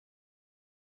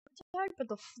outside, but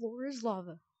the floor is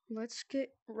lava. Let's get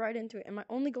right into it. And my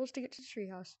only goal is to get to the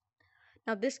treehouse.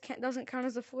 Now this doesn't count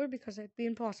as the floor because it'd be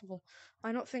impossible.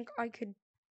 I don't think I could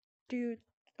do.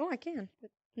 Oh, I can.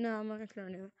 But no, I'm not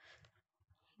gonna do it.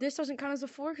 This doesn't count as the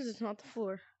floor because it's not the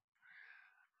floor.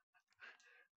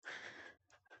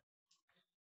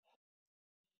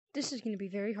 This is gonna be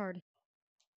very hard.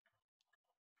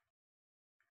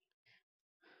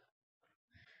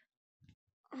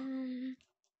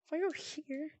 If I go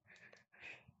here.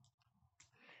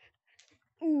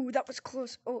 Ooh, that was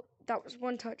close. Oh, that was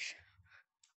one touch.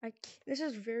 This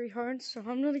is very hard, so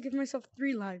I'm gonna give myself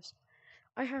 3 lives.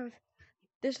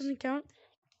 This doesn't count.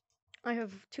 I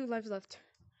have 2 lives left.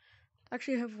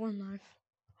 Actually, I have 1 life.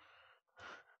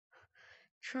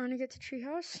 Trying to get to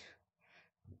treehouse.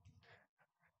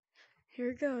 Here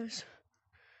it goes.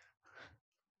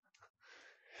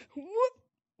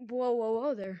 Whoop!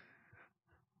 Whoa there.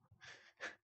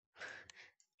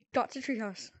 Got to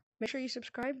treehouse. Make sure you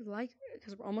subscribe, like,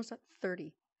 because we're almost at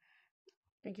 30.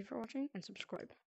 Thank you for watching, and subscribe.